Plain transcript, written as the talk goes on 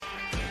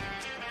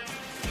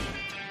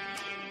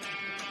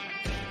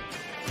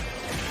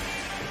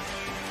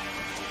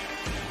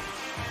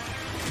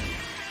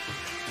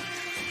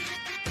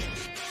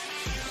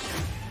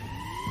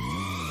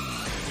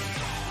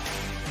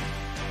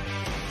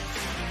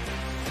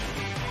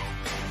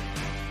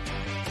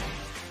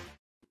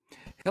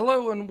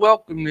Hello and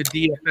welcome to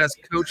DFS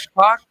Coach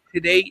Talk.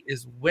 Today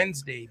is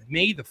Wednesday,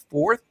 May the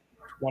 4th,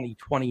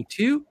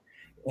 2022,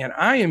 and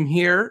I am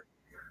here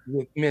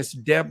with Miss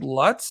Deb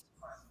Lutz.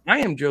 I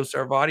am Joe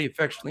Sarvati,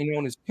 affectionately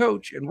known as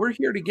Coach, and we're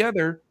here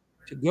together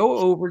to go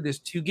over this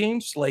two-game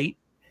slate.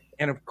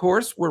 And of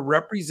course, we're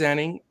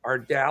representing our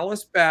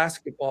Dallas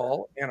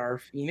basketball and our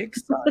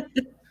Phoenix Suns.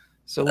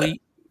 So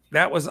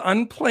that was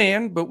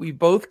unplanned, but we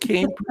both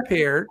came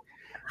prepared.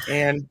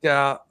 And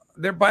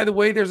there, by the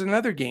way, there's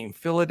another game,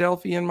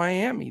 Philadelphia and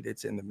Miami,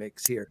 that's in the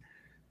mix here.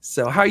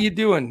 So how you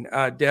doing,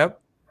 Deb?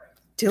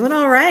 Doing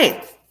all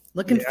right.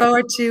 Looking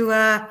forward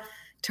to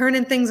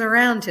turning things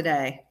around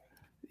today.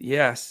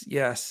 Yes.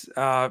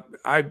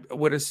 I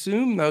would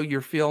assume, though,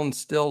 you're feeling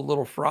still a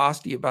little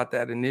frosty about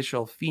that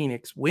initial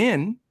Phoenix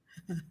win.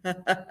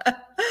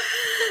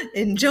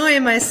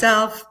 Enjoying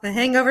myself. The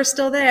hangover's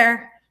still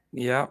there.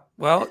 Yeah.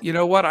 Well, you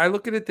know what? I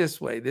look at it this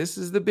way. This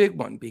is the big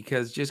one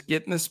because just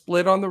getting the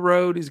split on the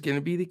road is going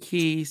to be the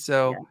key.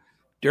 So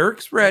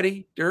Dirk's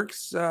ready.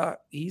 Dirk's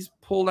he's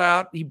pulled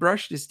out. He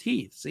brushed his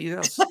teeth. See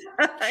how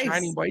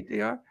shiny white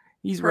they are?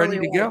 He's ready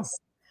to go.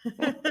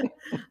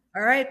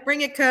 All right.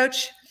 Bring it,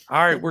 Coach.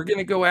 All right. We're going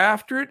to go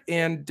after it.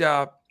 And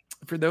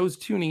for those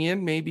tuning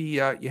in, maybe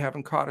you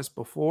haven't caught us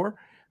before.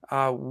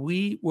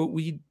 What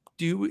we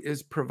do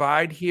is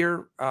provide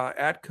here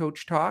at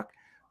Coach Talk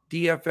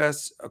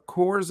DFS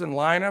cores and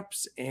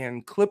lineups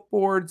and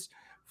clipboards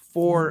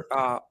for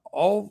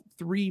all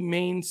three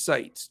main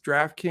sites,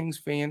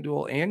 DraftKings,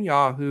 FanDuel, and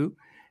Yahoo.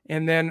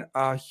 And then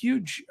a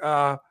huge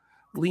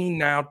lean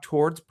now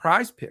towards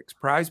Prize Picks.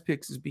 Prize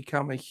Picks has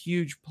become a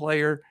huge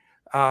player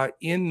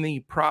in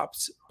the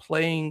props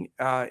playing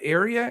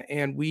area.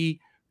 And we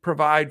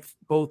provide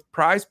both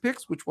Prize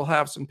Picks, which we'll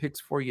have some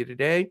picks for you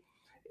today,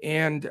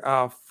 and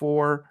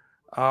for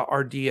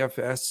our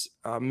DFS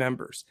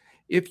members.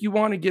 If you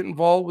want to get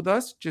involved with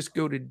us, just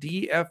go to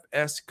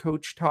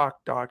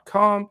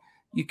dfscoachtalk.com.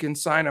 You can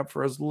sign up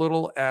for as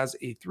little as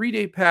a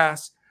 3-day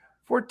pass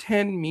for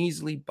 10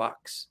 measly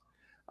bucks.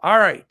 All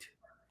right.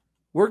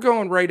 We're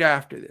going right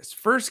after this.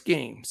 First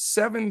game,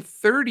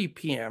 7:30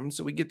 p.m.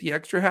 So we get the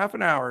extra half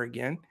an hour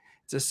again.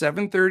 It's a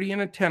 7:30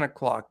 and a 10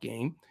 o'clock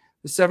game.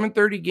 The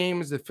 7:30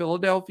 game is the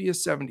Philadelphia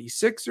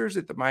 76ers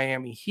at the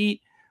Miami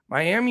Heat.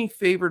 Miami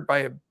favored by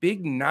a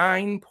big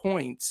 9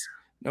 points.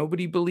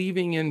 Nobody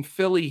believing in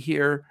Philly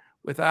here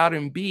without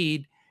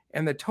Embiid.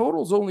 And the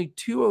total's only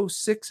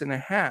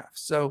 206.5.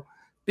 So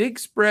big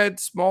spread,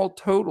 small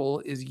total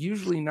is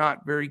usually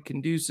not very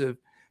conducive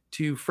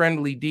to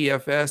friendly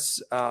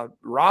DFS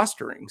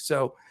rostering.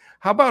 So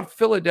how about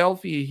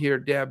Philadelphia here,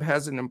 Deb,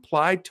 has an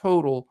implied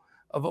total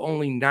of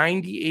only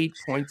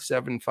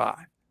 98.75. Wow.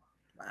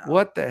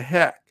 What the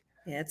heck?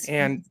 Yeah, it's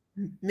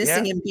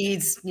missing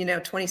Embiid's,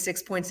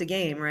 26 points a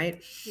game,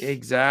 right?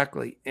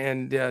 Exactly.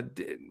 And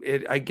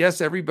I guess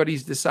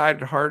everybody's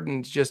decided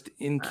Harden's just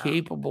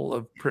incapable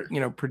of,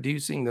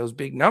 producing those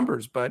big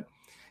numbers, but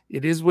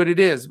it is what it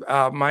is.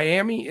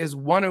 Miami is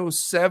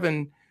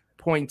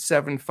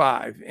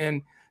 107.75.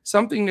 And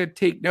something to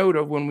take note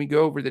of when we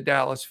go over the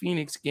Dallas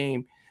Phoenix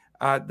game,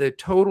 the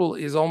total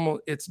is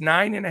it's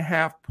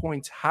 9.5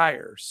 points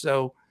higher.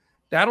 So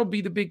that'll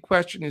be the big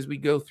question as we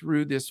go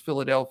through this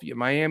Philadelphia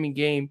Miami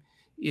game.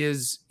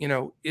 Is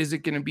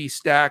it going to be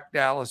stacked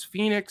Dallas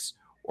Phoenix,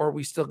 or are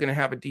we still going to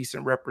have a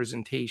decent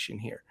representation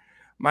here?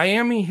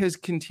 Miami has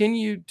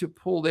continued to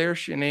pull their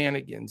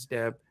shenanigans,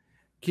 Deb.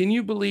 Can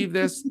you believe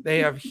this?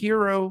 They have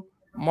Hero,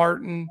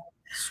 Martin,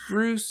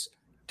 Strus,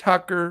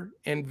 Tucker,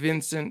 and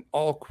Vincent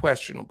all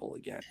questionable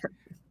again,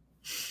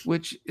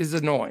 which is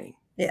annoying.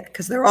 Yeah,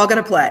 because they're all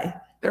going to play.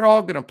 They're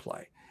all going to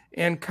play.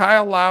 And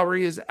Kyle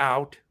Lowry is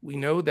out. We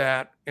know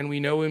that. And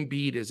we know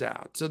Embiid is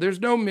out. So there's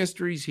no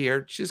mysteries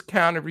here. Just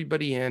count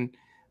everybody in.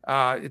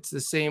 It's the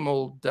same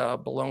old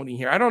baloney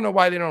here. I don't know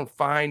why they don't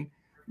fine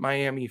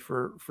Miami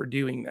for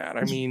doing that.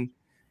 I mean,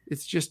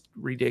 it's just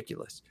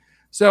ridiculous.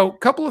 So a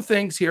couple of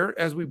things here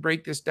as we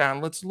break this down.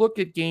 Let's look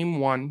at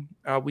game one.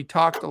 We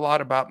talked a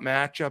lot about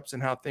matchups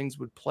and how things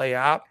would play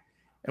out.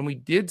 And we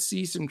did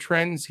see some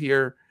trends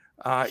here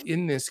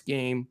in this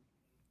game.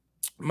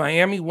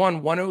 Miami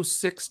won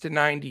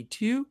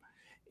 106-92.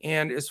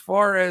 And as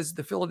far as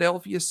the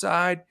Philadelphia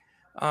side,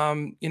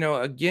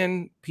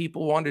 again,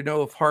 people wanted to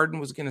know if Harden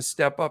was going to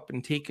step up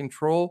and take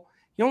control.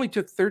 He only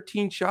took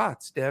 13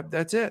 shots, Deb.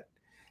 That's it.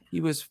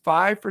 He was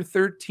 5 for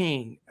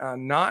 13.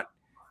 Not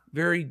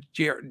very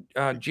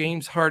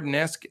James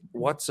Harden-esque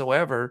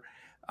whatsoever.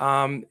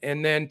 And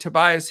then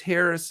Tobias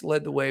Harris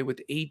led the way with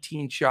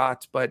 18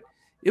 shots. But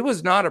it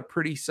was not a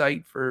pretty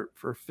sight for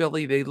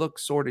Philly. They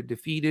looked sort of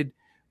defeated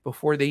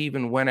before they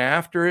even went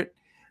after it.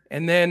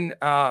 And then,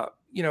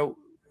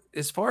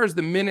 as far as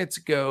the minutes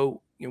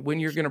go, when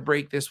you're going to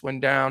break this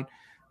one down,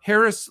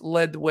 Harris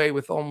led the way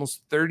with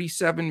almost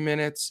 37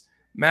 minutes,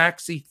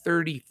 Maxey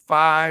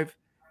 35,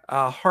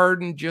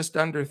 Harden just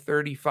under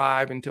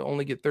 35, and to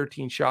only get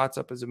 13 shots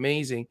up is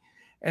amazing.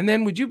 And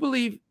then would you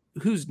believe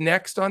who's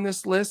next on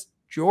this list?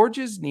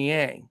 Georges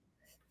Niang,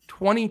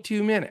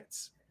 22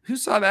 minutes. Who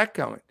saw that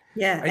coming?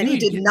 Yeah, I and knew he he'd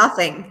did get,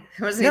 nothing.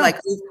 Wasn't he yeah, like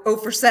 0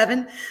 for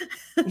 7?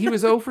 he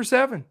was 0 for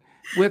 7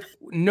 with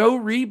no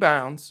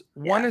rebounds,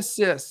 one Yeah.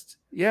 assist.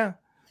 Yeah.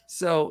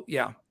 So,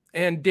 yeah.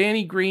 And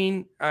Danny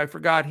Green, I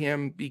forgot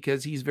him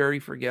because he's very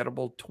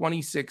forgettable.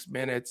 26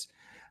 minutes.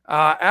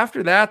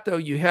 After that, though,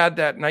 you had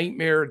that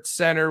nightmare at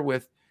center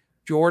with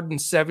Jordan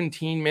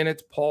 17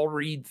 minutes, Paul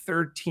Reed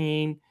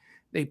 13.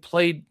 They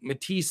played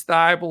Matisse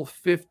Thybulle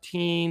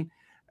 15.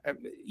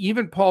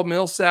 Even Paul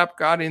Millsap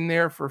got in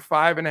there for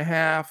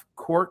 5.5.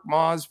 Cork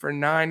Moz for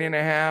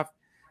 9.5.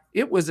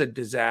 It was a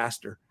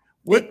disaster.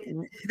 What?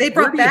 They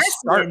Where brought do you Bassey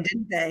start? in,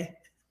 didn't they?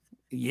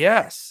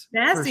 Yes, for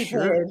Bassey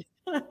sure.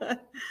 played.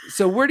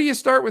 So where do you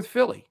start with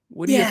Philly?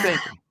 What are you Yeah.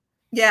 thinking?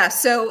 Yeah.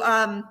 So,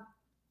 I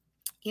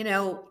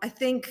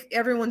think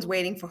everyone's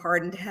waiting for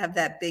Harden to have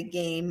that big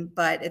game,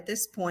 but at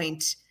this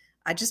point,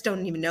 I just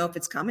don't even know if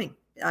it's coming.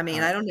 I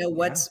mean, I don't know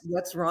Yeah,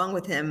 what's wrong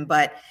with him,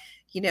 but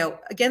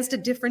against a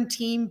different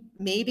team,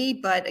 maybe,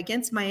 but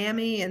against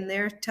Miami and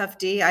their tough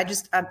D, I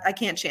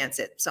can't chance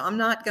it. So I'm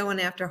not going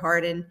after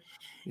Harden.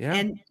 yeah,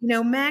 And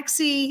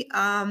Maxey,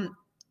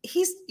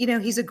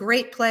 he's a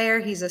great player.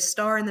 He's a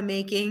star in the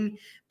making,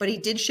 but he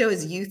did show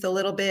his youth a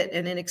little bit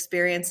and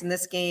inexperience in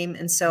this game.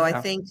 And so I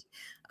yeah, think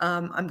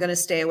I'm going to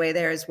stay away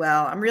there as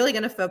well. I'm really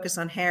going to focus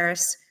on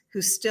Harris,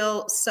 who's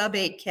still sub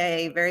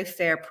 8K, very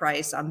fair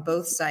price on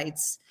both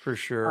sites. for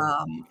sure.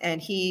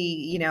 And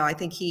he, I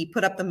think he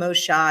put up the most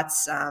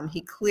shots.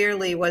 He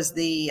clearly was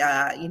the,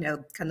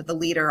 kind of the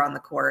leader on the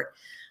court.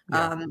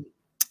 Yeah,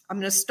 I'm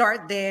going to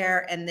start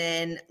there and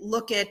then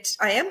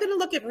I am going to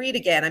look at Reed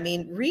again. I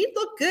mean, Reed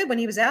looked good when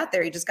he was out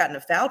there. He just got into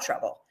foul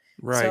trouble.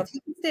 So right. if he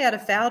can stay out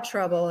of foul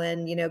trouble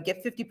and,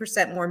 get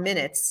 50% more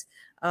minutes.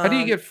 How do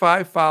you get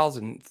 5 fouls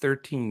in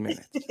 13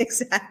 minutes?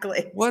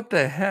 Exactly. What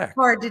the heck?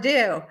 Hard to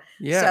do.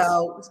 Yes.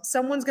 So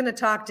someone's going to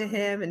talk to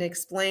him and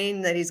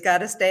explain that he's got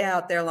to stay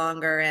out there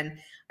longer. And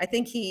I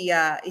think he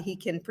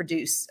can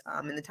produce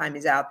in the time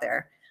he's out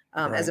there,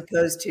 as Right.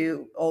 opposed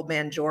to old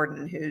man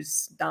Jordan,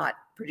 who's not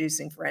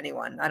producing for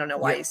anyone. I don't know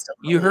why Yeah. he's still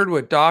in the You league. heard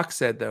what Doc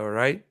said, though,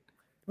 right?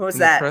 What was In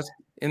that?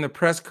 the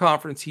press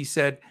conference, he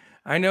said,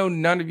 "I know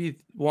none of you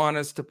want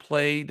us to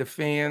play. The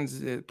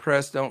fans, the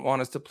press don't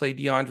want us to play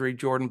DeAndre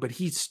Jordan, but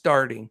he's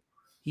starting.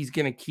 He's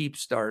going to keep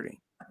starting."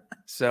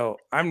 So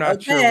I'm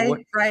not sure Okay, what.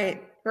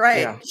 right,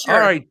 Yeah. All sure.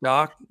 right,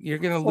 Doc, you're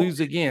going to lose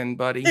again,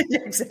 buddy.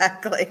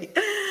 Exactly.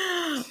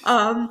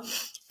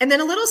 And then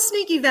a little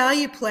sneaky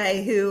value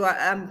play who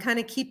I'm kind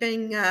of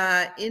keeping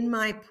in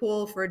my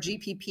pool for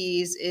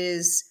GPPs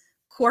is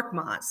Cork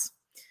Moz.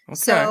 Okay.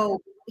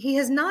 So he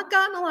has not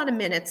gotten a lot of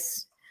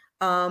minutes,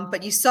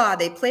 but you saw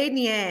they played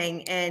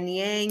Niang, and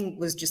Niang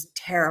was just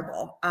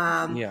terrible.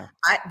 Yeah.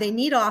 They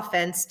need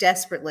offense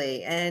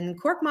desperately, and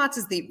Cork Moz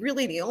is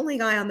really the only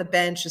guy on the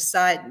bench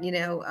aside,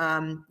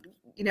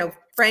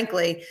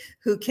 frankly,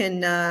 who can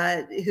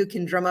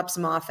drum up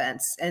some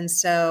offense. And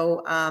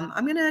so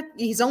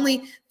he's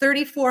only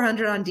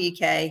 3,400 on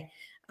DK.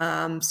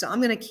 So I'm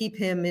going to keep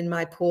him in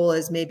my pool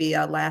as maybe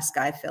a last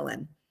guy fill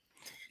in.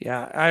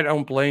 Yeah, I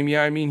don't blame you.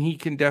 I mean, he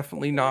can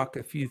definitely knock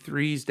a few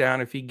threes down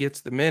if he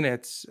gets the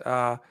minutes.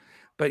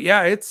 But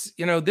yeah, it's,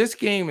 this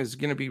game is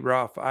going to be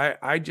rough.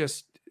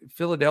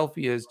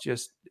 Philadelphia is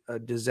just a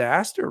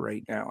disaster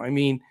right now. I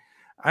mean,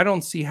 I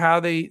don't see how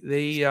they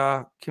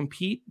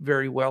compete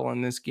very well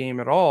in this game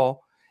at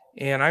all.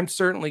 And I'm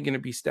certainly going to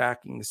be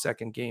stacking the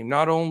second game.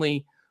 Not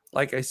only,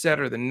 like I said,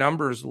 are the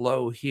numbers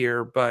low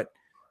here, but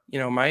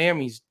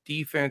Miami's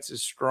defense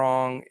is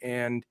strong,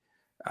 and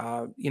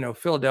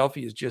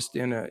Philadelphia is just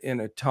in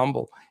a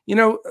tumble.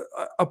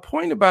 A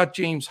point about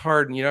James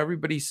Harden.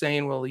 Everybody's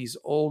saying, well, he's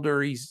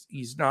older,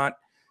 he's not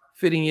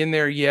fitting in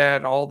there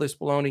yet. All this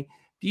baloney.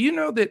 Do you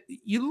know that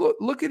you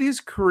look at his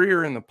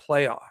career in the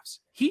playoffs?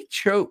 He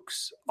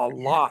chokes a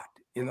lot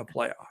in the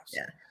playoffs.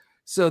 Yeah.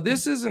 So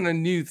this isn't a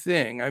new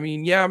thing. I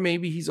mean, yeah,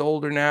 maybe he's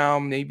older now,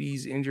 maybe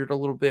he's injured a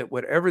little bit,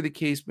 whatever the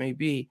case may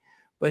be,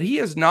 but he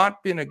has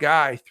not been a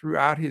guy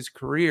throughout his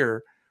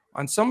career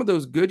on some of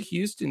those good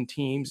Houston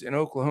teams and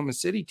Oklahoma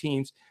City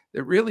teams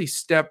that really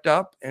stepped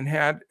up and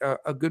had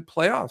a good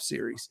playoff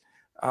series.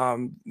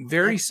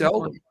 Very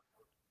seldom.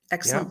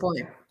 Excellent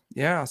point.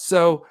 Yeah.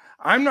 So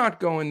I'm not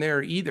going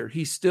there either.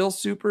 He's still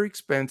super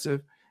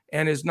expensive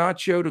and has not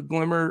showed a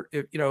glimmer.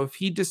 If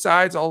he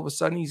decides all of a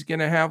sudden he's going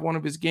to have one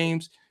of his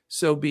games,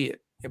 so be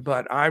it.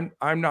 But I'm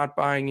not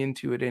buying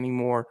into it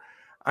anymore.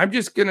 I'm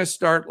just going to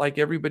start like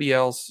everybody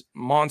else,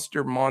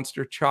 monster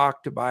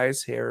chalk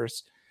Tobias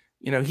Harris.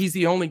 He's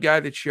the only guy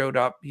that showed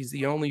up. He's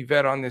the only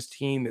vet on this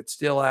team that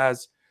still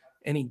has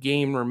any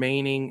game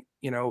remaining.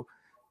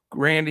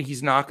 Granted,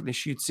 he's not going to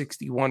shoot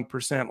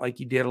 61% like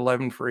he did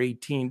 11 for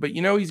 18, but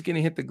he's going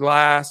to hit the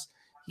glass.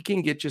 He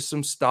can get you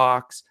some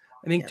stocks.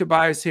 I think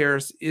Tobias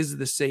Harris is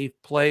the safe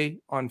play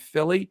on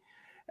Philly.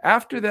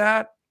 After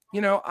that,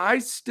 I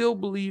still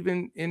believe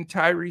in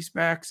Tyrese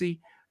Maxey.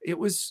 It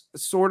was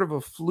sort of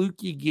a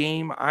fluky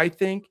game, I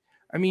think.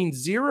 I mean,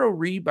 0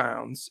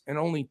 rebounds and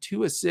only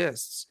 2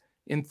 assists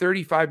in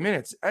 35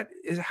 minutes.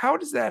 How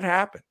does that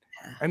happen?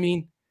 I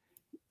mean,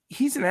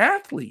 he's an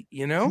athlete,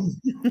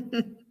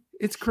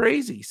 It's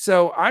crazy.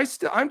 So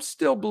I'm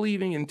still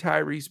believing in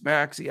Tyrese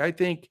Maxey. I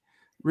think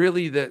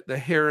really the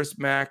Harris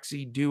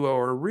Maxey duo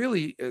are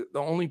really the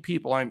only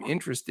people I'm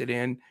interested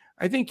in.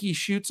 I think he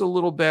shoots a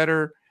little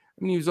better.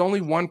 I mean, he was only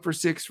 1 for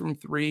 6 from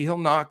 3. He'll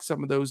knock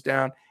some of those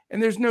down.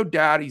 And there's no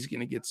doubt he's going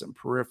to get some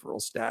peripheral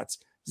stats.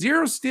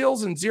 0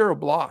 steals and 0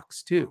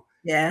 blocks, too.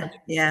 Yeah,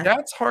 yeah.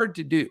 That's hard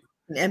to do.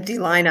 An empty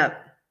lineup.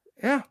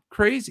 Yeah,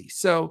 crazy.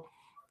 So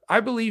I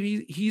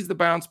believe he's the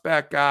bounce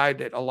back guy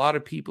that a lot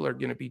of people are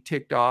going to be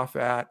ticked off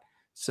at.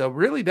 So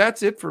really,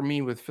 that's it for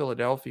me with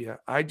Philadelphia.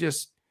 I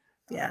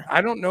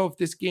don't know if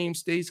this game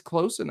stays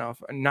close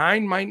enough. A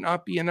 9 might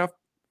not be enough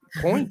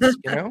points,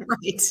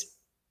 Right.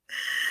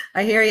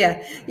 I hear you.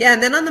 Yeah.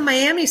 And then on the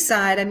Miami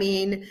side, I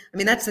mean,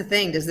 that's the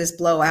thing. Does this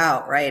blow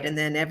out? Right. And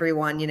then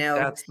everyone,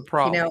 that's the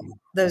problem.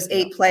 Those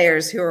 8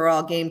 players who are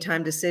all game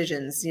time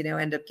decisions,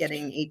 end up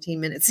getting 18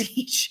 minutes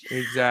each.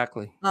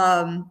 Exactly.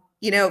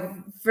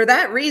 For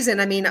that reason,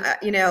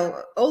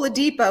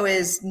 Oladipo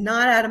is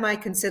not out of my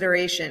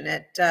consideration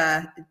at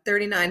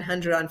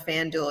 3,900 on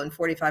FanDuel and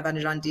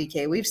 4,500 on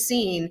DK. We've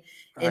seen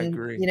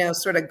in,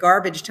 sort of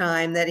garbage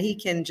time that he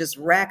can just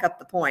rack up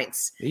the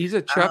points. He's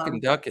a chuck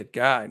and duck it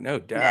guy, no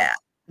doubt. Yeah.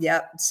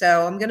 Yep.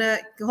 So I'm going to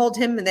hold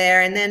him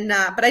there. And then,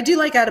 but I do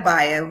like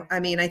Adebayo. I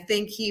mean, I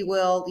think he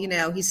will,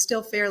 he's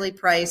still fairly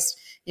priced.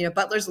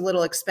 Butler's a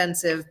little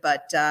expensive,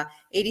 but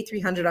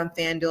 8,300 on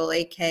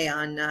FanDuel, 8K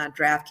on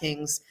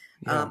DraftKings.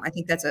 Yeah. I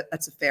think that's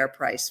a fair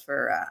price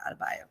for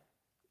Adebayo.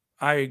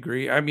 I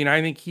agree. I mean,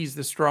 I think he's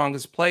the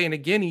strongest play. And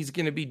again, he's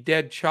going to be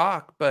dead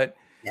chalk, but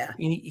yeah,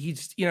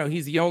 he's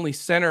the only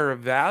center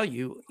of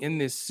value in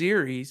this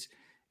series.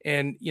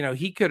 And,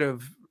 he could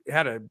have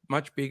had a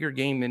much bigger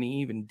game than he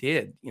even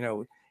did.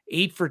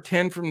 8 for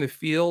 10 from the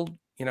field,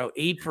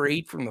 8 for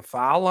 8 from the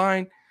foul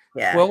line,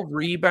 12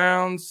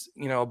 rebounds,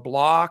 a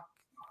block,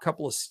 a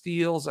couple of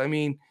steals. I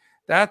mean,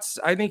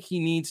 I think he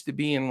needs to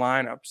be in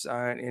lineups,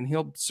 and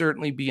he'll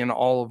certainly be in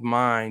all of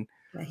mine.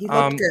 Yeah, he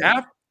looked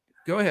good.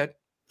 Go ahead.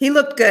 He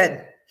looked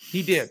good.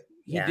 He did.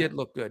 He did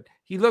look good.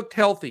 He looked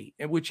healthy,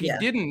 which he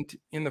didn't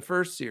in the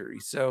first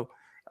series. So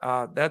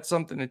that's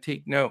something to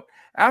take note.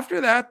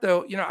 After that,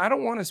 though, I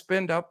don't want to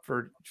spend up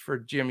for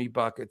Jimmy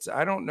buckets.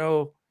 I don't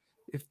know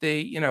if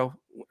they,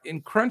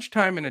 in crunch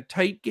time in a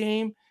tight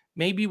game,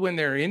 maybe when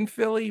they're in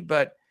Philly,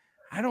 but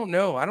I don't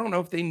know. I don't know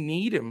if they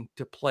need him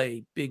to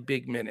play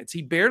big minutes.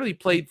 He barely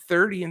played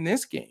 30 in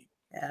this game.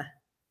 Yeah.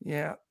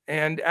 Yeah.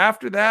 And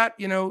after that,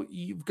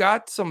 you've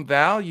got some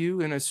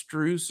value in a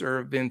Strus or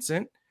a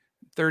Vincent,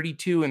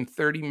 32 and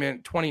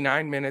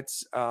 29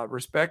 minutes,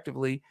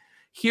 respectively.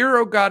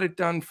 Hero got it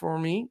done for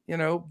me,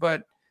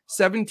 but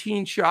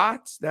 17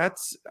 shots.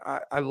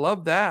 I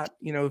love that.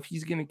 If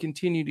he's going to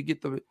continue to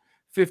get the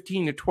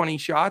 15 to 20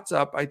 shots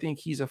up, I think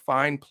he's a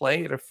fine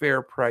play at a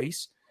fair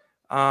price.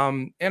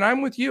 And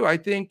I'm with you. I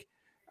think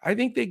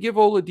they give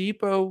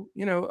Oladipo,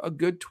 a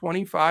good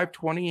 25,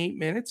 28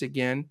 minutes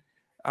again.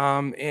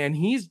 And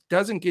he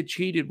doesn't get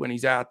cheated when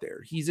he's out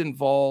there. He's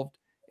involved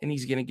and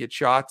he's going to get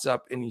shots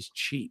up and he's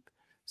cheap.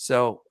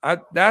 So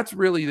that's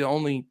really the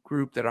only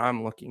group that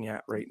I'm looking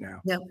at right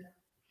now. Yeah.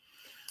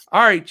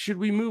 All right. Should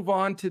we move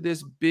on to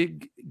this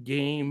big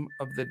game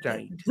of the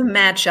night? The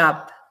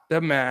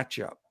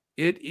matchup.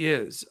 It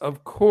is,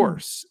 of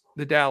course,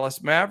 the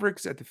Dallas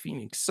Mavericks at the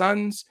Phoenix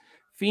Suns.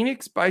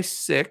 Phoenix by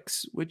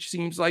 6, which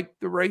seems like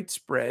the right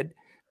spread.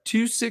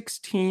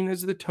 216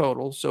 is the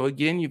total. So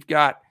again, you've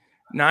got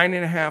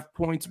 9.5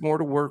 points more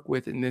to work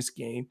with in this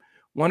game.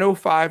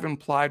 105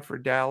 implied for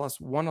Dallas,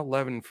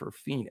 111 for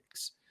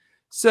Phoenix.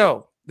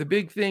 So the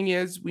big thing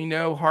is we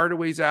know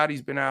Hardaway's out.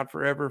 He's been out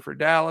forever for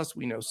Dallas.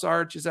 We know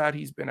Sarge is out.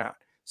 He's been out.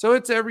 So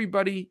it's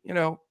everybody,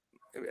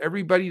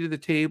 everybody to the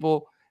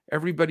table.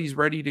 Everybody's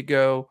ready to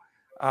go.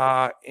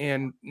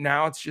 And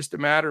now it's just a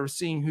matter of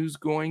seeing who's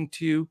going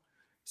to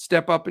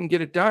step up and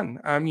get it done.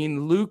 I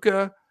mean,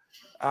 Luka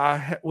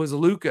was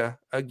Luka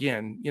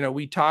again.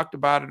 We talked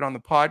about it on the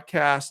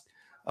podcast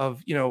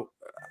of,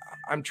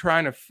 I'm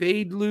trying to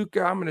fade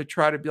Luka. I'm going to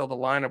try to build a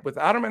lineup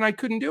without him, and I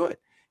couldn't do it.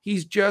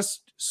 He's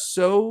just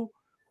so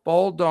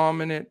ball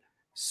dominant,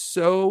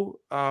 so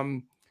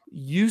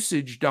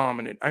usage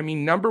dominant. I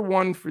mean, number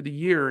 1 for the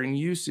year in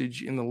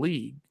usage in the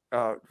league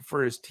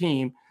for his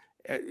team,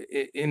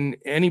 in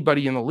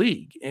anybody in the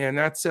league. And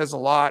that says a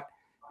lot.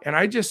 And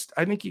I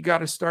think you got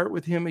to start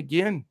with him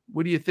again.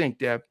 What do you think,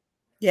 Deb?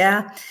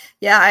 Yeah.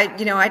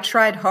 I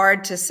tried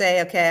hard to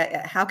say,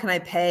 okay, how can I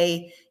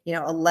pay,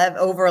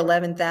 over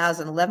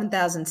 11,000,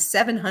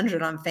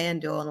 11,700 on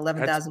FanDuel and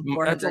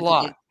 11,400. That's a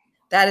lot.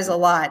 That is a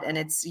lot. And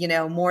it's,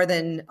 more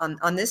than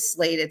on this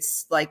slate,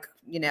 it's like,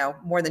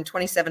 more than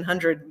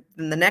 2,700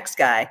 than the next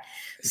guy.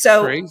 It's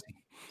so crazy.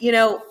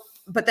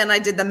 But then I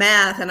did the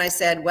math and I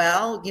said,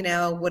 well,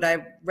 would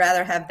I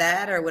rather have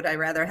that or would I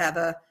rather have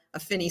a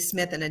Finney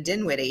Smith and a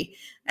Dinwiddie?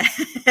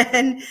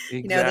 And,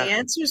 exactly. The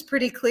answer is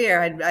pretty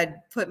clear. I'd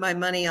put my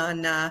money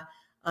on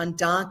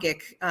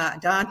Doncic.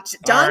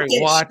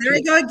 Doncic. There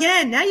we go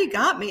again. Now you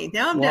got me.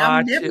 Now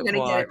I'm never going to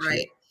get it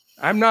right.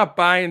 I'm not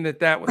buying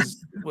that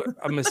was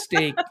a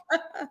mistake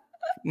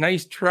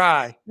Nice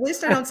try. At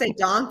least I don't say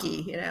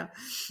donkey, you know.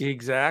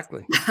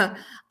 Exactly. But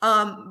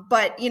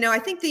I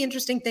think the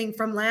interesting thing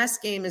from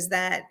last game is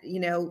that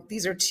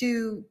these are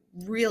two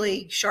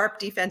really sharp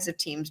defensive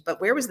teams. But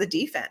where was the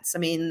defense? I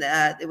mean,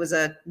 it was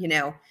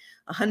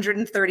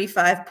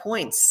 135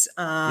 points.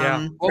 Yeah.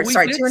 Well, Or we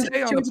sorry, did 200,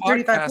 say on the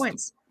 235 podcast,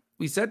 points.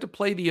 we said to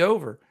play the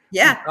over. We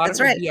Yeah, thought that's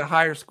it would right. be a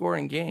higher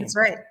scoring game. That's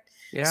right.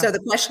 Yeah. So the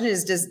question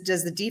is,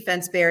 does the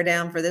defense bear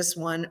down for this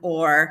one,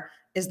 or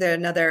is there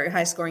another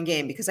high scoring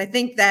game? Because I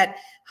think that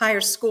higher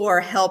score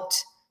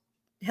helped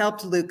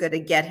Luka to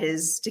get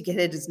his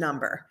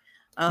number.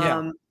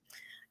 Yeah.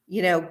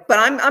 But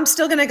I'm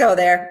still going to go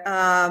there.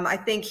 I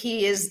think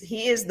he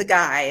is the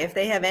guy. If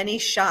they have any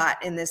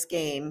shot in this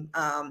game,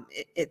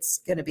 it's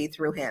going to be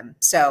through him.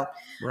 So,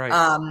 Right.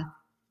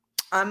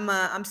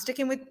 I'm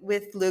sticking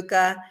with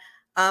Luka.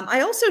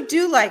 I also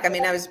do like. I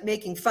mean, I was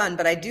making fun,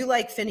 but I do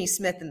like Finney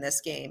Smith in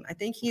this game. I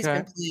think he's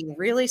been playing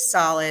really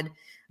solid.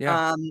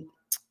 Yeah.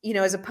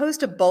 As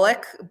opposed to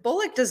Bullock.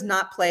 Bullock does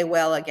not play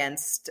well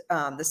against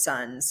the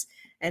Suns,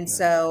 and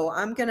so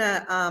I'm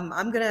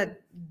gonna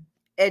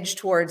edge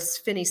towards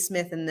Finney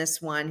Smith in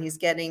this one. He's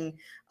getting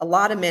a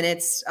lot of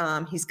minutes.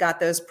 He's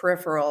got those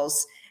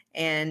peripherals.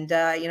 And,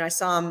 I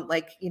saw him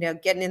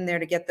getting in there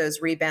to get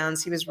those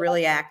rebounds. He was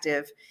really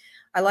active.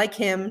 I like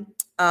him.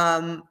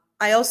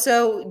 I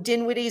also,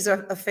 Dinwiddie's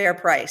a fair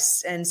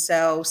price. And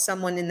so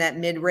someone in that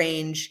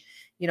mid-range,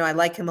 I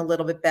like him a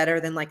little bit better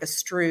than like a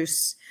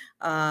Strus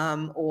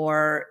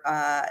or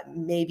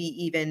maybe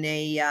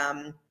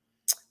even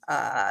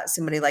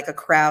somebody like a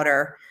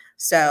Crowder.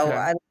 So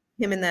I like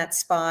him in that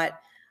spot.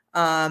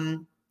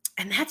 And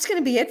that's going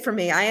to be it for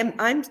me.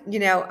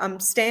 I'm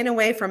staying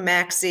away from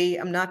Maxey.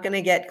 I'm not going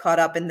to get caught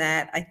up in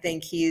that. I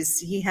think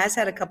he has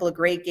had a couple of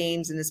great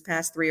games in his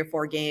past 3 or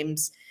 4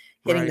 games,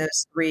 hitting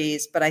those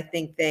threes, but I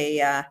think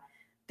they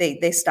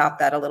stopped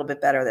that a little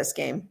bit better this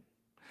game.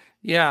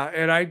 Yeah,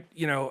 and I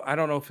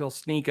don't know if he'll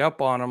sneak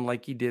up on him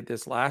like he did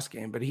this last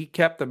game, but he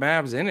kept the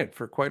Mavs in it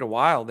for quite a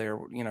while there,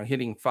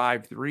 hitting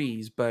 5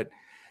 threes. But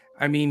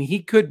I mean,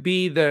 he could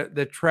be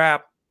the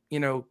trap,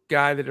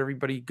 guy that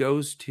everybody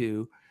goes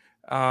to.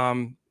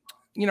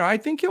 I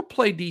think he'll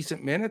play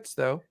decent minutes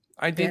though.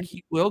 I think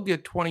he will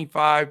get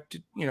 25 to,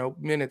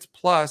 minutes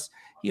plus.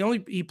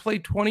 He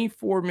played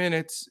 24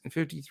 minutes and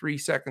 53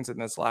 seconds in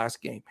this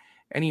last game,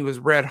 and he was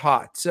red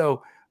hot.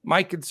 So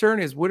my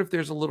concern is, what if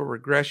there's a little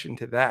regression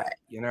to that,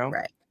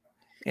 Right.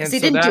 And he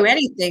didn't do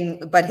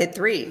anything but hit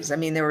threes. I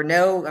mean, there were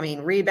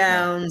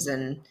rebounds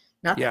and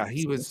nothing. Yeah,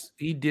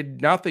 he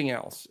did nothing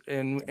else.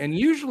 And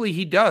usually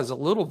he does a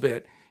little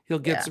bit. He'll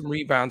get some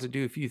rebounds and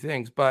do a few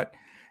things, but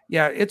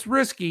yeah, it's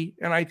risky.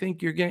 And I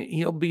think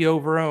he'll be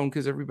overowned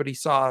because everybody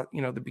saw,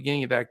 the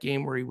beginning of that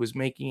game where he was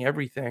making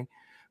everything.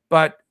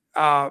 But,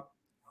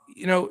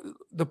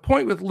 the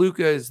point with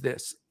Luka is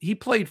this: he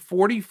played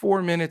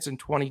 44 minutes and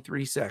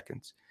 23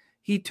 seconds.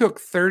 He took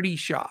 30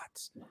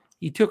 shots.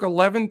 He took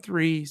 11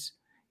 threes.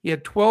 He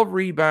had 12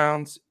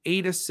 rebounds,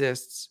 8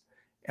 assists,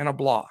 and a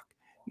block.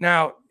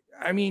 Now,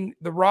 I mean,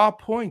 the raw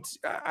points,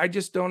 I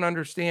just don't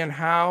understand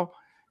how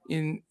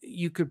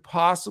you could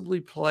possibly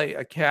play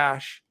a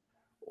cash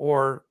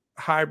or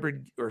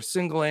hybrid or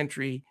single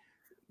entry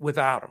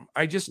without him.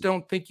 I just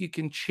don't think you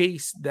can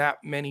chase that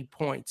many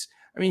points.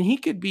 I mean, he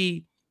could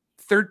be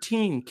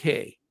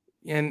 13K,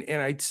 and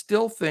I'd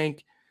still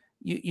think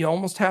you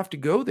almost have to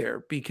go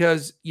there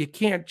because you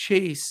can't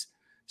chase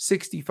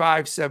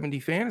 65, 70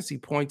 fantasy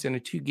points in a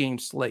 2-game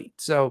slate.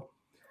 So,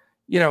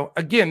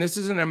 again, this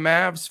isn't a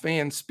Mavs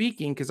fan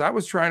speaking because I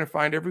was trying to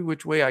find every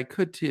which way I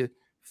could to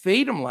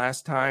fade him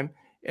last time.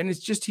 And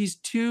it's just, he's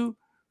too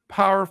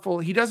powerful.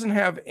 He doesn't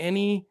have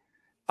any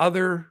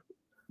other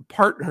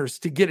partners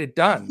to get it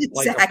done,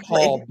 like a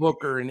Paul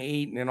Booker and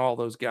Ayton and all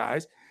those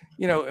guys,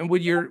 and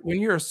when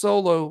you're a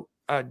solo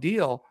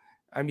deal,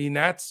 I mean,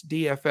 that's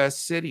DFS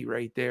city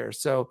right there.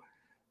 So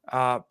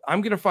I'm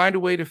going to find a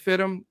way to fit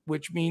him,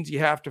 which means you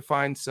have to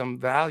find some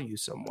value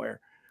somewhere.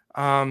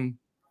 I'm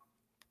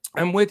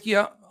with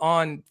you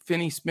on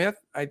Finney Smith.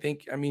 I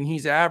mean,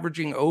 he's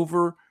averaging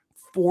over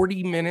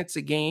 40 minutes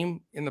a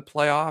game in the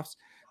playoffs.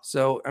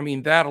 So, I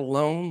mean, that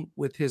alone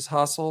with his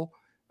hustle,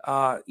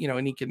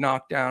 and he can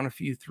knock down a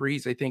few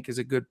threes, I think is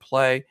a good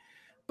play.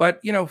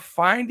 But,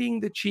 finding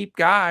the cheap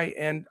guy,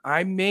 and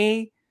I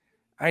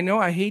know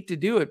I hate to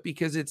do it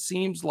because it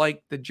seems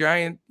like the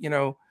giant,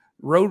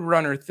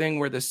 Roadrunner thing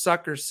where the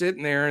sucker's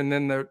sitting there and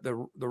then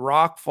the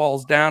rock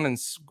falls down and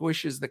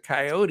squishes the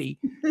coyote,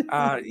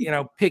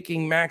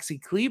 picking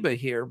Maxi Kleber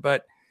here,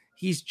 but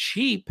he's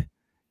cheap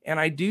and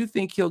I do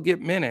think he'll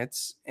get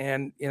minutes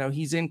and,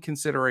 he's in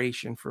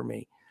consideration for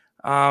me.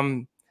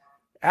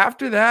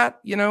 After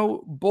that,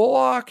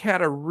 Bullock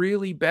had a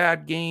really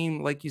bad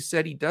game. Like you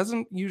said, he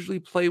doesn't usually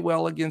play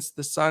well against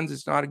the Suns.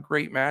 It's not a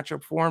great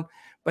matchup for him,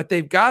 but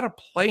they've got to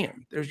play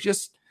him. There's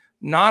just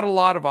not a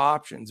lot of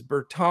options.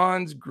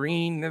 Bertans,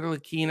 Green,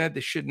 Ntilikina,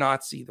 they should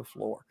not see the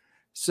floor.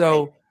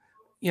 So,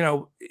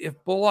 if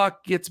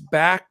Bullock gets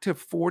back to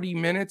 40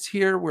 minutes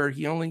here where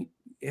he only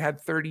had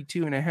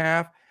 32 and a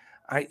half,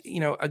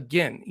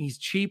 Again, he's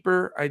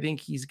cheaper. I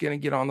think he's going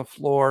to get on the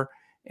floor,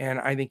 and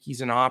I think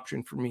he's an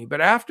option for me.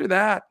 But after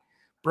that,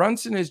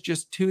 Brunson is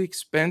just too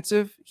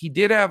expensive. He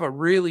did have a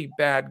really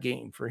bad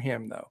game for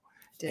him, though.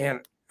 And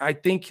I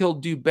think he'll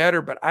do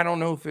better, but I don't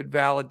know if it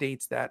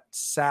validates that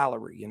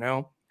salary,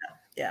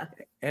 Yeah.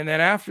 And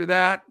then after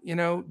that,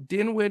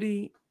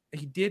 Dinwiddie,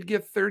 he did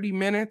get 30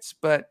 minutes,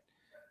 but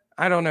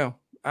I don't know.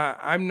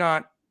 I'm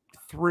not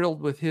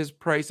thrilled with his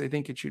price. I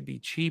think it should be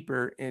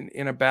cheaper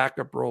in a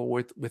backup role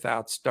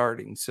without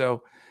starting.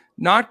 So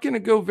not going to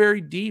go very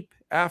deep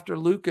after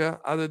Luka,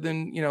 other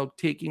than,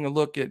 taking a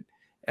look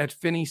at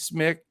Finney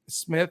Smith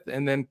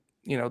and then,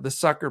 the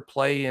sucker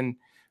play in,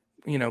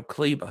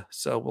 Kleba.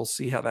 So we'll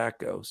see how that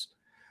goes.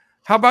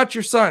 How about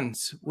your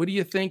Suns? What do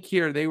you think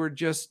here? They were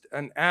just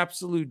an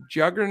absolute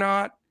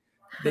juggernaut.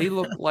 They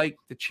look like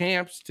the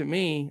champs to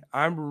me.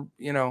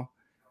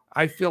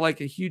 I feel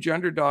like a huge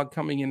underdog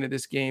coming into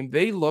this game.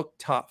 They look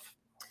tough.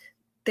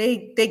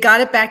 They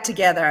got it back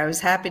together. I was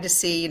happy to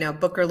see,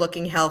 Booker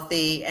looking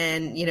healthy,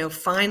 and,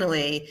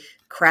 finally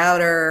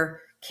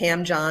Crowder,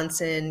 Cam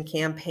Johnson,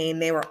 Cam Payne,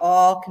 they were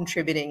all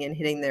contributing and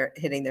hitting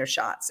their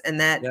shots. And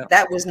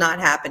that was not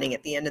happening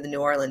at the end of the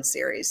New Orleans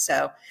series.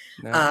 So,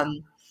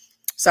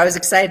 so I was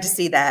excited to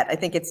see that. I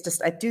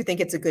do think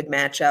it's a good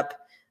matchup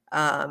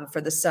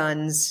for the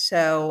Suns.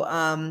 So,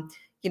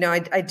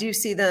 I do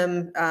see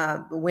them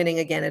winning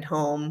again at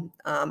home.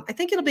 I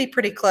think it'll be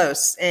pretty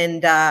close,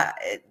 and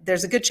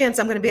there's a good chance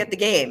I'm going to be at the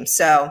game.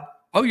 So,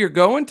 you're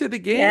going to the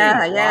game?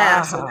 Yeah.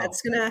 Wow. So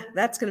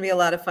that's gonna be a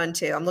lot of fun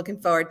too. I'm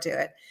looking forward to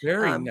it.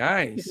 Very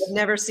nice. I've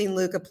never seen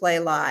Luka play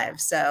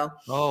live, so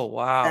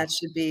wow, that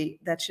should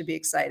be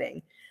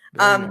exciting.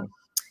 Nice.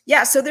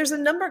 Yeah, so there's a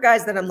number of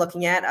guys that I'm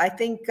looking at. I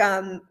think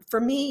for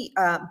me,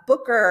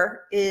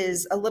 Booker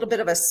is a little bit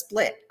of a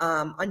split.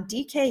 On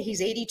DK,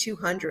 he's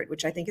 8,200,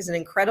 which I think is an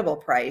incredible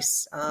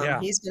price.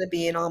 He's going to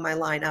be in all my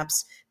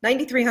lineups.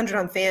 9,300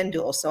 on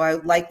FanDuel, so I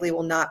likely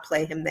will not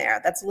play him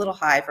there. That's a little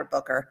high for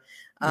Booker,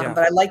 but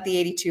I like the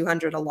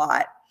 8,200 a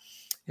lot.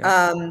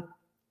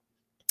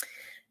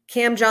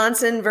 Cam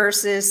Johnson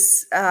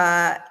versus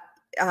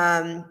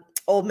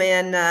old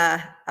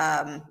man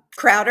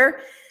Crowder.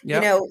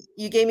 Yep.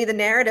 You gave me the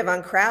narrative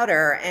on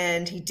Crowder,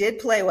 and he did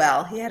play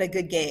well. He had a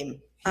good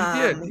game. He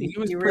did. He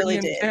was pretty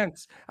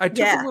intense. I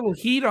took a little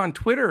heat on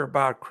Twitter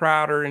about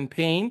Crowder and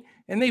Payne,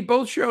 and they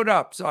both showed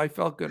up, so I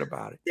felt good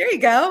about it. There you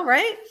go,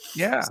 right?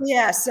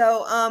 Yeah.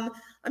 So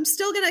I'm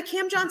still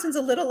Cam Johnson's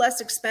a little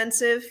less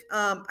expensive.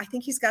 I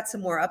think he's got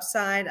some more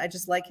upside. I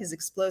just like his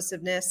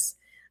explosiveness.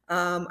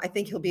 I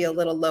think he'll be a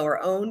little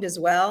lower owned as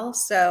well.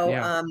 So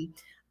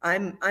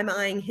I'm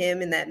eyeing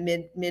him in that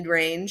mid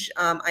range.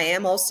 I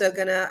am also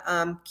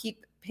gonna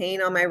keep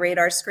Payne on my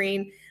radar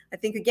screen. I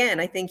think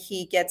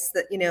he gets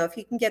if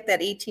he can get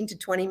that 18 to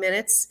 20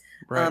 minutes,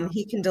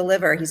 he can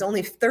deliver. He's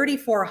only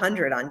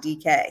 3,400 on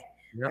DK.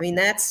 Yep. I mean,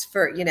 that's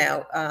for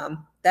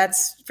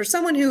that's for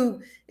someone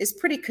who is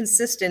pretty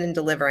consistent in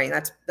delivering.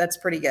 That's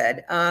pretty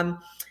good. And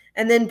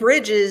then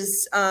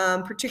Bridges,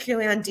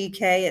 particularly on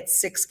DK at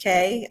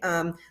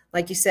 6K,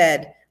 like you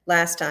said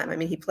last time. I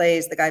mean,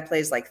 the guy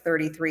plays like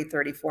 33,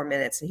 34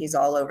 minutes, and he's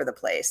all over the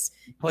place.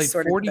 He played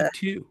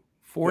 42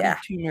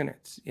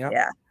 minutes.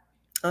 Yeah.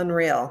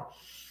 Unreal.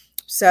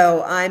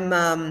 So I'm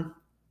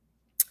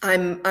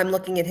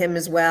looking at him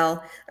as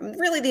well.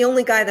 Really the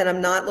only guy that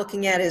I'm not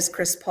looking at is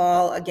Chris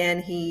Paul.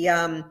 Again, he,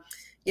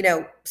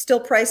 still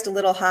priced a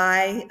little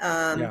high,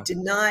 did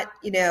not,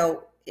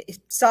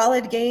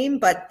 solid game,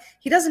 but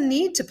he doesn't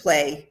need to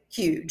play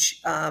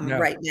huge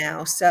right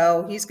now.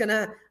 So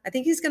I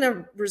think he's going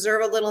to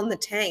reserve a little in the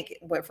tank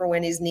for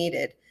when he's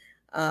needed.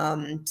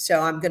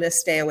 So I'm going to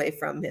stay away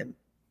from him.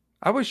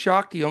 I was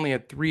shocked he only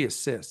had 3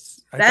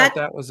 assists. I thought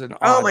that was an odd.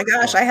 Oh my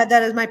gosh, I had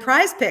that as my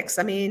prize picks.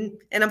 I mean,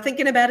 and I'm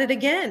thinking about it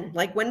again.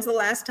 Like, when's the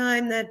last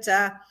time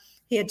that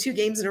he had 2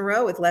 games in a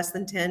row with less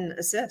than 10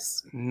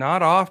 assists?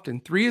 Not often.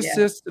 3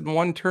 assists and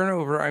 1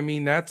 turnover. I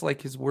mean, that's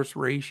like his worst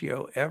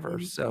ratio ever.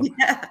 So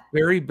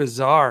very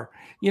bizarre.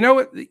 You know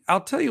what?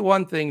 I'll tell you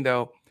one thing,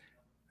 though.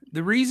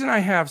 The reason I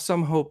have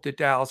some hope that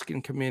Dallas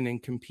can come in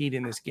and compete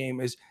in this game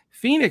is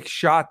Phoenix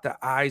shot the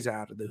eyes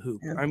out of the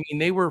hoop. I mean,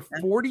 they were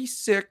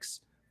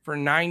 46 for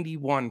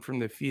 91 from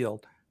the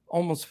field,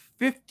 almost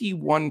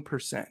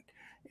 51%.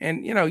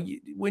 And,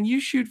 when you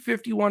shoot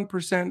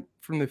 51%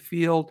 from the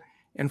field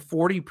and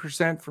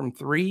 40% from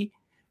 3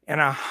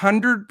 and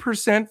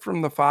 100%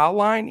 from the foul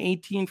line,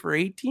 18 for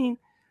 18,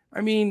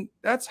 I mean,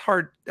 that's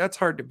hard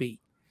to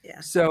beat. Yeah.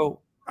 So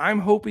I'm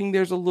hoping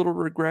there's a little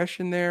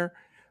regression there.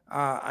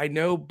 I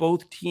know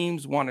both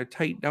teams want to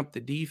tighten up the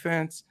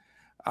defense.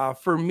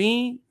 For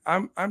me,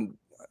 I'm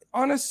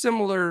on a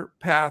similar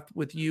path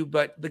with you,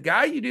 but the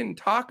guy you didn't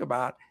talk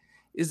about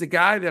is the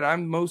guy that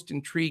I'm most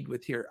intrigued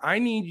with here. I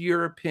need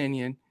your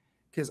opinion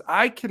because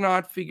I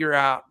cannot figure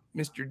out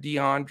Mr.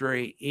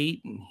 DeAndre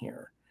Ayton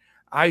here.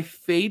 I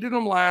faded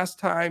him last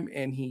time,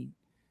 and he,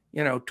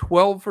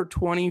 12 for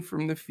 20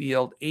 from the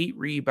field, 8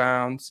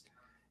 rebounds.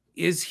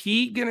 Is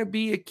he going to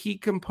be a key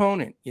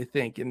component, you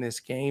think, in this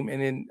game?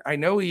 And I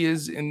know he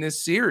is in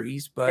this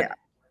series, but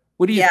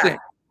What do you Yeah. think?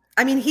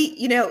 I mean,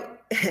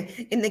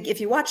 if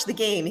you watch the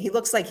game, he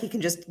looks like he can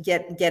just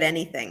get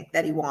anything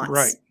that he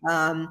Right.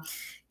 wants.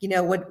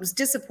 What was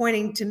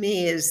disappointing to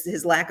me is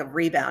his lack of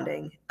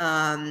rebounding. He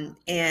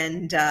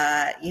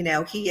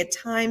at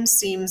times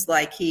seems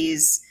like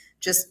he's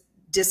just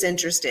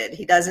disinterested.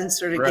 He doesn't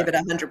sort of give Correct. it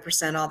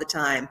 100% all the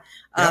time.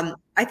 Yep.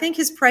 I think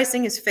his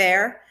pricing is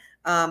fair.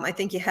 I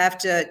think you have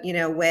to,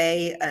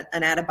 weigh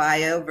an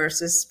Adebayo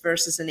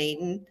versus an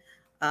Ayton,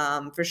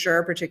 for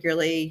sure,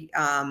 particularly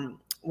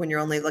when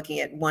you're only looking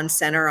at one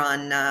center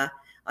on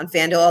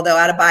FanDuel. Although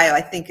Adebayo,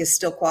 I think, is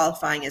still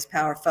qualifying as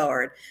power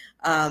forward,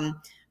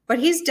 but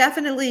he's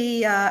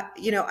definitely,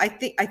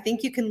 I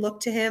think you can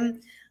look to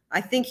him. I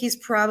think he's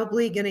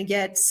probably going to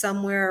get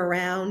somewhere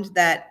around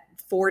that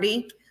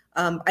 40.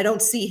 I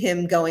don't see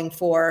him going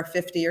for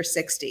 50 or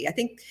 60. I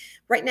think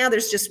right now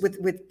there's just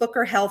with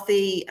Booker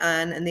healthy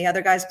and the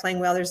other guys playing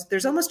well,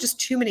 there's almost just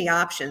too many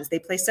options. They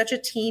play such a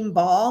team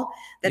ball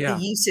that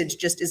the usage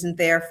just isn't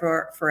there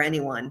for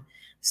anyone.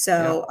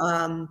 So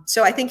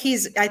so I think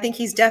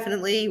he's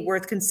definitely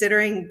worth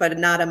considering, but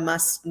not a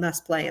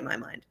must play in my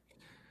mind.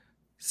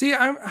 See,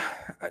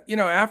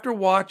 after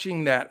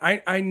watching that,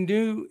 I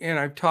knew, and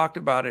I've talked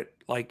about it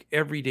like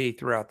every day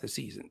throughout the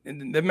season.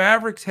 And the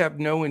Mavericks have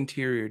no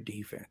interior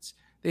defense.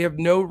 They have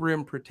no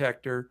rim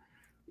protector.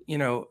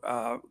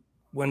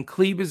 When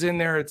Klebe is in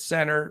there at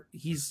center,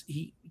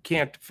 he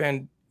can't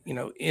defend,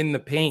 in the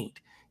paint.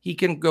 He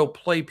can go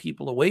play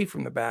people away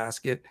from the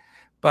basket,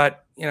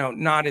 but,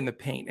 not in the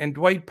paint. And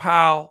Dwight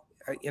Powell,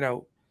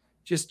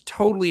 just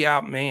totally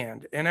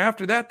outmanned. And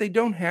after that, they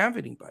don't have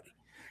anybody.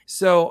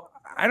 So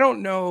I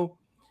don't know.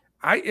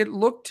 It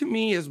looked to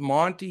me as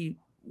Monty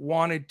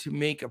wanted to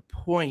make a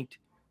point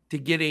to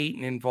get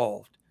Ayton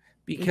involved,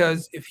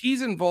 because if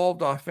he's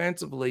involved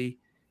offensively,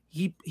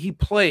 he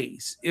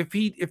plays. If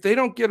they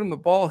don't get him the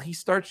ball, he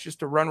starts just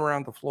to run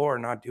around the floor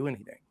and not do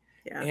anything.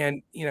 Yeah.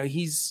 And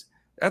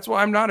that's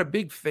why I'm not a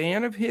big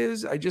fan of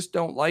his. I just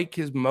don't like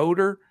his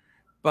motor,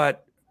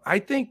 but I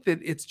think that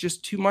it's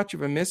just too much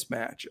of a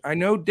mismatch. I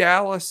know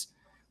Dallas,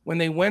 when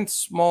they went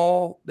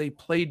small, they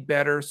played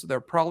better, so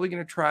they're probably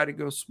going to try to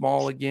go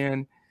small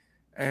again.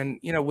 And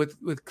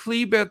with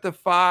Klebe at the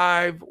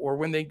 5, or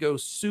when they go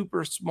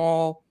super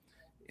small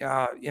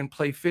and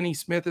play Finney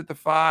Smith at the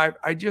 5,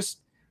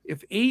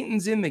 if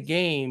Ayton's in the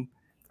game,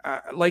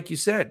 like you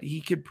said, he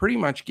could pretty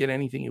much get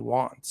anything he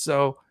wants.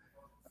 So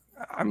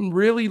I'm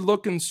really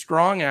looking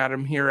strong at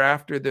him here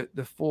after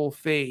the full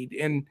fade.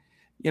 And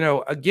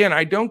again,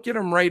 I don't get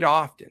him right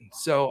often,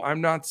 so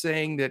I'm not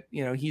saying that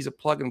he's a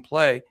plug and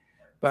play.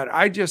 But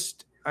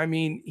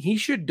he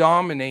should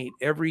dominate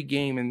every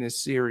game in this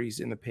series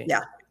in the paint.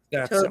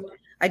 Yeah, totally.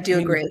 I do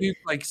agree.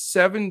 Like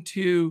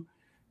 7'2",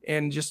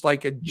 and just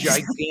like a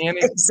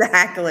gigantic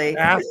exactly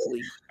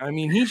athlete.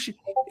 He should.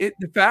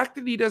 The fact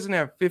that he doesn't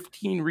have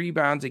 15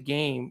 rebounds a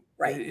game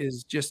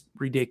is just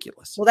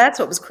ridiculous. Well, that's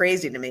what was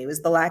crazy to me,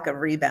 was the lack of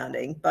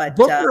rebounding. But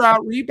Booker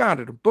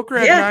out-rebounded him. Booker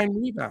had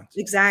 9 rebounds.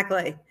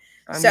 Exactly.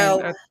 I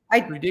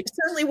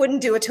certainly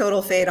wouldn't do a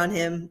total fade on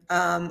him.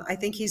 I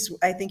think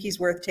he's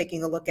worth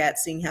taking a look at,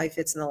 seeing how he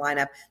fits in the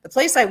lineup. The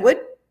place I would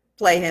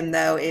play him,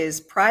 though,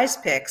 is Prize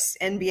Picks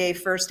NBA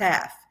first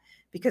half,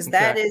 because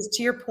that is,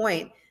 to your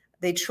point,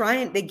 they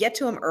get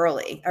to him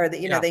early, or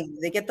they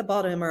get the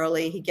ball to him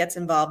early. He gets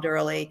involved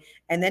early,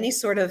 and then he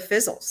sort of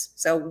fizzles.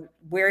 So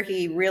where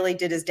he really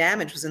did his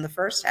damage was in the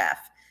first half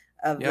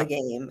of the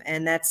game,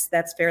 and that's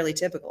fairly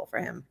typical for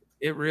him.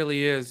 It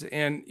really is.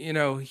 And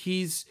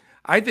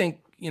I think,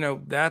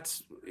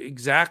 that's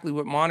exactly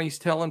what Monty's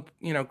telling,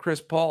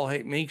 Chris Paul.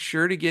 Hey, make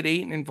sure to get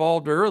Ayton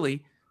involved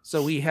early,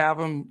 so we have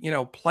him,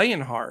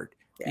 playing hard,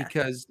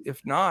 because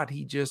if not,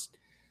 he just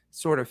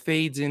sort of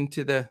fades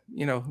into the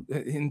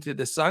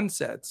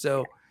sunset.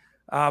 So,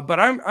 but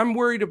I'm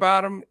worried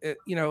about him,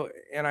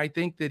 and I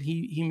think that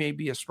he may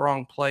be a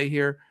strong play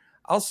here.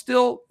 I'll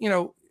still,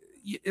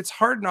 it's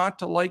hard not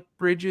to like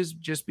Bridges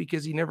just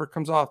because he never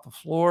comes off the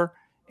floor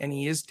and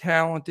he is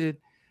talented.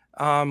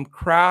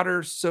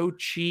 Crowder's so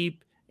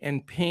cheap,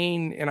 and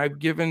Payne, and I've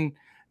given,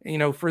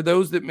 for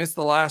those that missed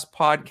the last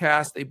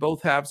podcast, they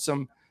both have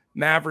some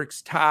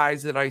Mavericks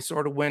ties that I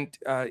sort of went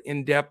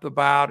in depth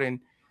about, and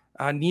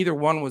neither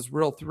one was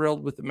real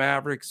thrilled with the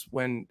Mavericks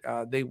when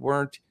they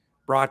weren't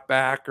brought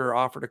back or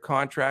offered a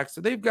contract. So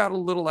they've got a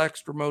little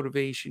extra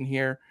motivation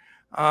here.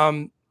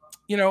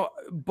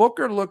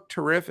 Booker looked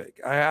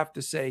terrific. I have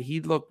to say,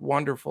 he looked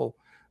wonderful.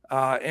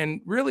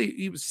 And really,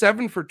 he was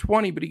 7 for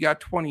 20, but he got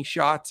 20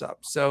 shots up.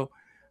 So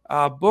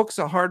Book's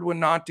a hard one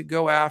not to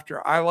go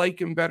after. I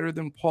like him better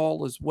than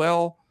Paul as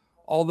well.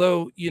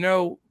 Although,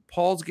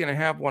 Paul's going to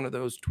have one of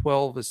those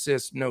 12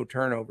 assist, no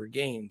turnover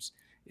games.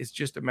 It's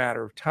just a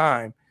matter of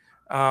time.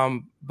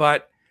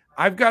 But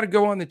I've got to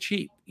go on the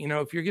cheap.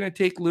 If you're going to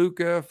take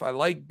Luka, if I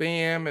like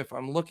Bam, if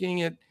I'm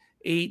looking at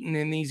Ayton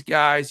and these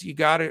guys, you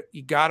got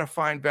to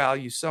find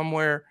value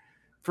somewhere.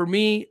 For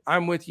me,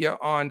 I'm with you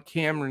on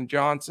Cameron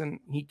Johnson.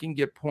 He can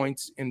get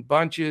points in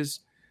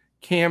bunches.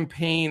 Cam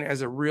Payne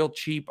as a real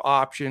cheap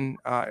option,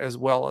 as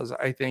well as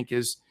I think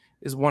is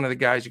one of the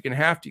guys you're going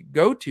to have to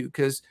go to,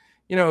 because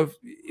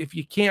if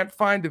you can't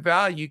find the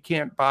value, you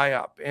can't buy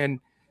up. And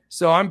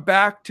so I'm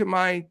back to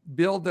my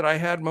build that I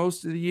had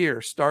most of the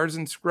year. Stars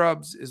and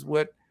scrubs is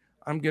what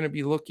I'm going to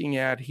be looking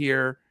at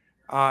here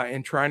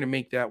and trying to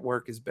make that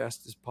work as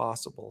best as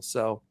possible.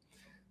 So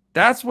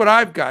that's what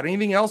I've got.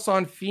 Anything else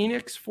on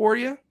Phoenix for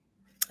you?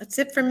 That's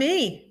it for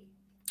me.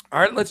 All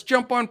right, let's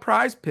jump on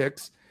Prize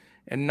Picks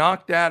and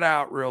knock that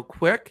out real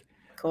quick.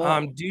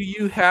 Cool. Do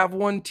you have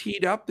one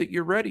teed up that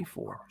you're ready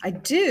for? I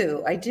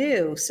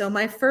do. So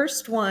my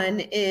first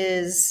one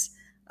is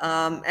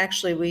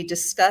actually we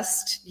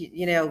discussed,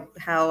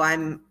 how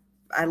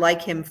I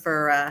like him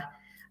for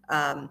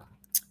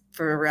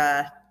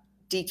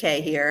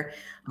DK here.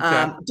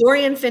 Okay.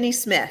 Dorian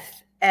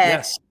Finney-Smith at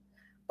Yes.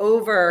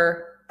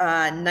 over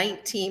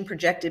 19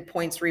 projected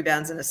points,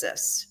 rebounds, and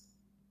assists.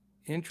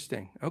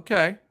 Interesting.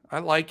 Okay. I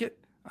like it.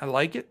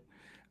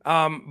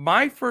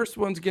 My first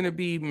one's going to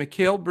be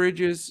Mikal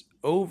Bridges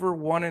over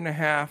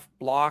 1.5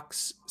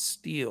 blocks,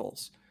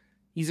 steals.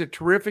 He's a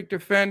terrific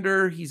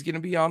defender. He's going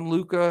to be on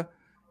Luka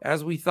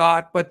as we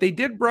thought, but they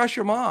did brush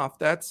him off.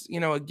 That's,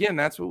 again,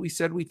 that's what we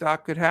said we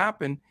thought could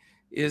happen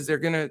is they're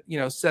going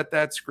to, set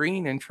that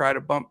screen and try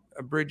to bump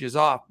Bridges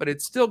off, but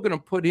it's still going to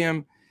put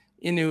him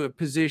into a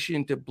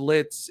position to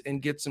blitz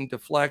and get some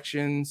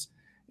deflections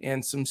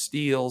and some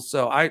steals.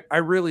 So I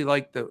really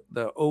like the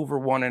over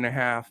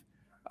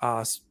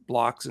 1.5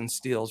 blocks and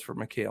steals for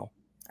Mikal.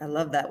 I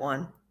love that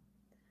one.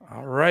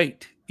 All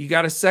right. You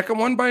got a second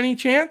one by any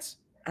chance?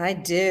 I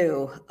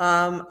do.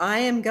 I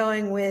am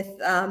going with,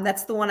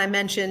 that's the one I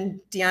mentioned,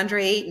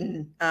 DeAndre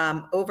Ayton,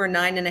 over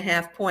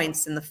 9.5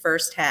 points in the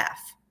first half.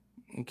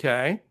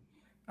 Okay.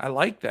 I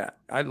like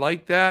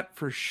that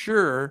for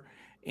sure.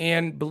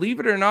 And believe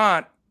it or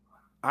not,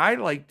 I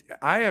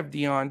have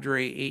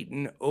DeAndre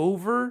Ayton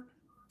over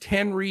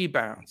 10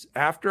 rebounds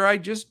after I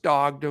just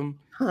dogged him,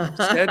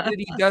 said that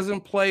he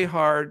doesn't play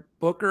hard.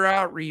 Booker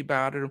out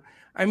rebounded him.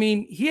 I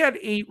mean, he had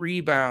 8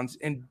 rebounds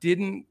and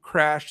didn't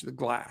crash the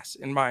glass,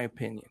 in my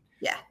opinion.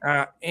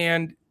 Yeah.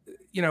 And,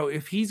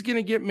 if he's going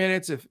to get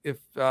minutes, if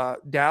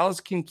Dallas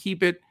can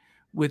keep it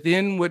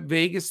within what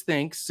Vegas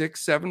thinks,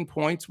 6-7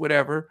 points,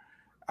 whatever,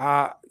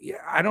 I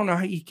don't know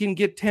how he can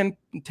get 10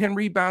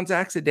 rebounds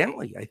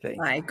accidentally, I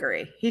think. I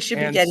agree. He should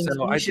be getting,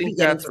 so I think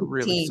that's a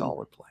really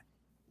solid play.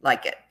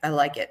 Like it. I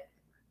like it.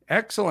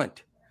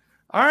 Excellent.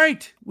 All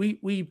right.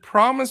 We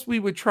promised we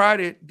would try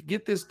to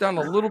get this done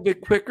a little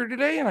bit quicker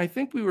today, and I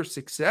think we were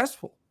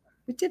successful.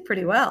 We did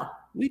pretty well.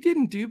 We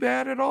didn't do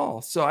bad at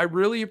all. So I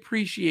really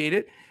appreciate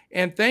it.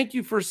 And thank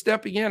you for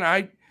stepping in.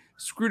 I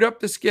screwed up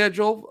the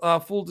schedule,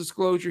 full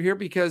disclosure here,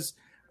 because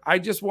I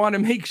just want to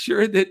make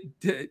sure that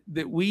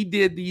we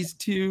did these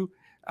two.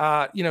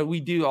 We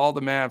do all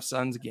the Mavs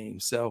Suns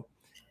games. So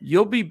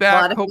you'll be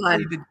back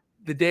hopefully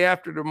the day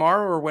after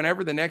tomorrow or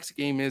whenever the next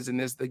game is, and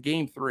is the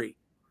game 3.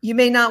 You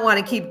may not want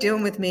to keep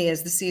doing with me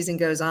as the season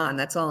goes on.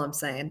 That's all I'm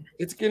saying.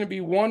 It's going to be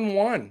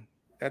 1-1.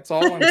 That's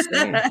all I'm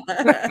saying.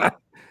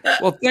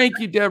 Well, thank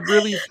you, Deb.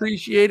 Really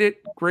appreciate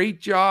it.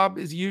 Great job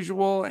as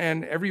usual.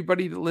 And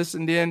everybody that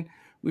listened in,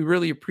 we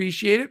really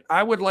appreciate it.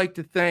 I would like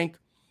to thank,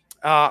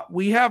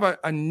 we have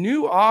a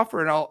new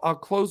offer, and I'll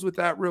close with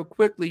that real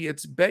quickly.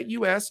 It's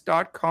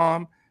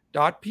betus.com.pa.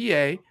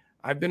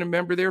 I've been a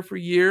member there for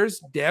years.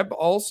 Deb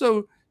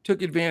also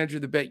took advantage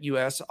of the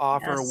BetUS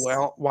offer a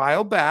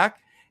while back.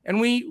 And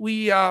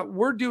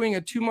we're doing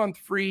a 2-month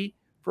free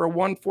for a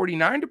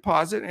 $149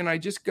 deposit. And I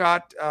just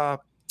got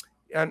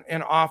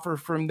an offer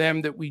from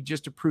them that we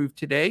just approved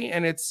today.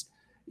 And it's,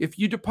 if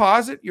you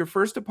deposit your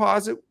first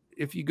deposit,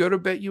 if you go to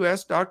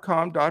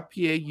betus.com.pa,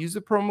 use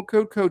the promo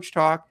code Coach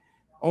Talk,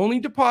 only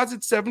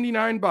deposit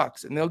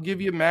 $79 and they'll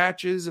give you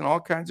matches and all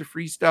kinds of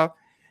free stuff.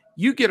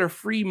 You get a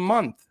free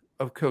month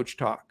of Coach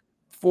Talk,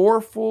 4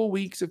 full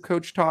weeks of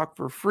Coach Talk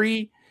for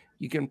free.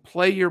 You can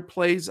play your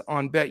plays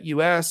on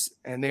BetUS,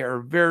 and they are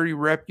very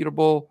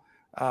reputable.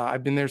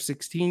 I've been there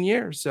 16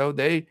 years, so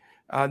they've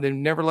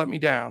never let me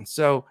down.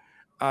 So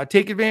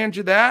take advantage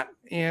of that,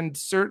 and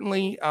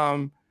certainly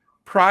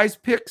Prize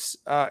Picks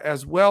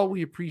as well.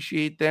 We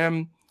appreciate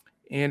them.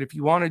 And if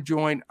you want to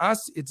join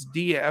us, it's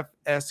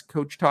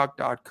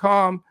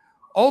dfscoachtalk.com.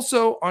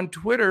 Also on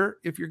Twitter,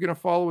 if you're going to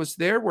follow us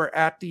there, we're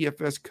at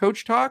DFS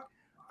Coach Talk.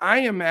 I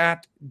am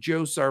at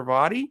Joe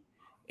Sarvati.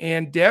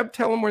 And Deb,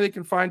 tell them where they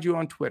can find you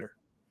on Twitter.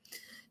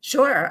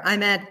 Sure.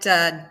 I'm at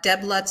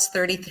Deb Lutz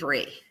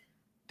 33.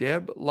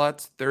 Deb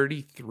Lutz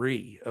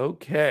 33.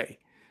 Okay.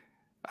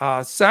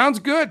 Sounds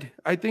good.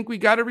 I think we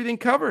got everything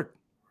covered.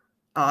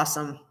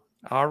 Awesome.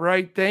 All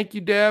right. Thank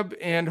you, Deb.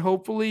 And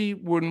hopefully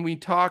when we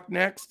talk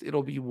next,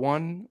 it'll be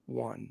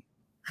 1-1.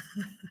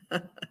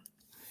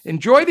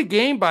 Enjoy the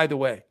game, by the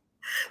way.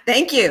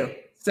 Thank you.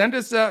 Send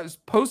us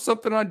post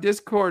something on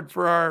Discord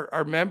for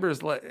our members.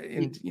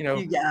 And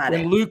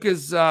when Luke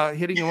is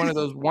hitting one of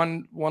those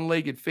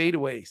one-legged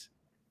fadeaways.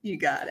 You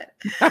got it.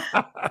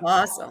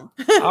 Awesome.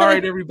 All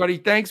right, everybody.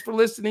 Thanks for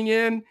listening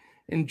in.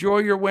 Enjoy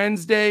your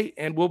Wednesday,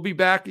 and we'll be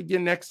back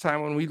again next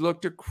time when we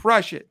look to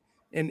crush it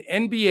in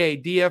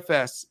NBA,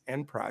 DFS,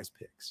 and Prize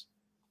Picks.